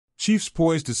Chiefs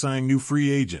poised to sign new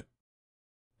free agent.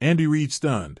 Andy Reid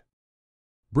stunned.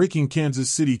 Breaking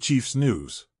Kansas City Chiefs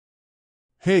news.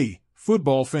 Hey,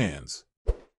 football fans.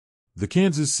 The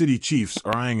Kansas City Chiefs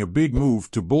are eyeing a big move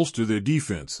to bolster their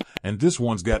defense, and this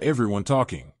one's got everyone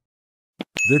talking.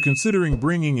 They're considering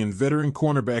bringing in veteran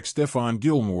cornerback Stephon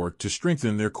Gilmore to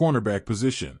strengthen their cornerback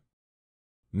position.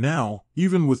 Now,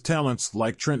 even with talents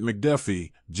like Trent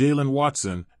McDuffie, Jalen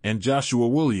Watson, and Joshua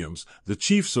Williams, the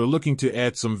Chiefs are looking to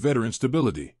add some veteran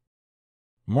stability.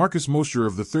 Marcus Mosher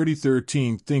of the 33rd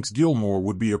team thinks Gilmore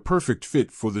would be a perfect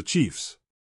fit for the Chiefs.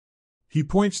 He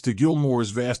points to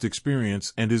Gilmore's vast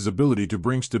experience and his ability to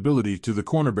bring stability to the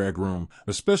cornerback room,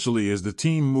 especially as the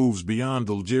team moves beyond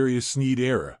the L'Jarius Sneed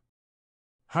era.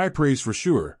 High praise for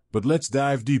sure, but let's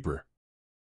dive deeper.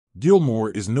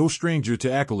 Gilmore is no stranger to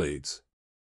accolades.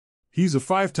 He's a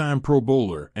 5-time Pro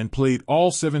Bowler and played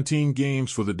all 17 games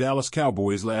for the Dallas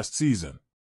Cowboys last season.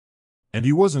 And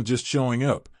he wasn't just showing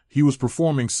up, he was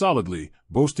performing solidly,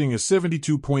 boasting a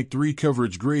 72.3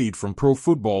 coverage grade from Pro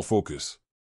Football Focus.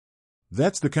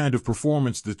 That's the kind of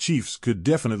performance the Chiefs could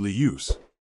definitely use.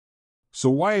 So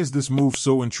why is this move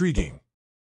so intriguing?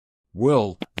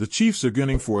 Well, the Chiefs are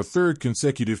gunning for a third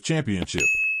consecutive championship.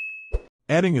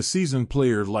 Adding a seasoned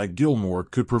player like Gilmore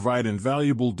could provide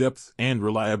invaluable depth and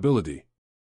reliability.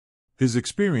 His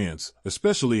experience,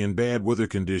 especially in bad weather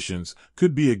conditions,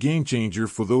 could be a game-changer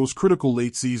for those critical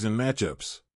late-season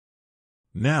matchups.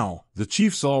 Now, the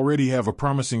Chiefs already have a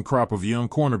promising crop of young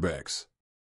cornerbacks.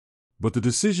 But the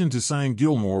decision to sign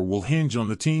Gilmore will hinge on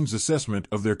the team's assessment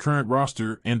of their current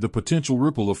roster and the potential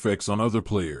ripple effects on other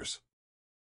players.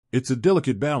 It's a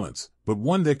delicate balance, but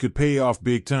one that could pay off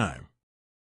big time.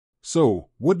 So,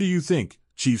 what do you think,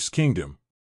 Chiefs Kingdom?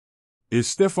 Is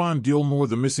Stephon Gilmore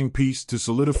the missing piece to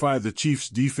solidify the Chiefs'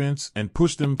 defense and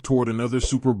push them toward another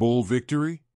Super Bowl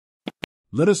victory?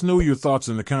 Let us know your thoughts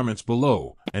in the comments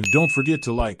below, and don't forget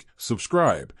to like,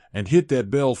 subscribe, and hit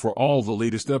that bell for all the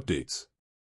latest updates.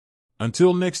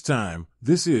 Until next time,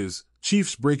 this is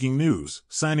Chiefs Breaking News,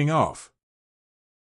 signing off.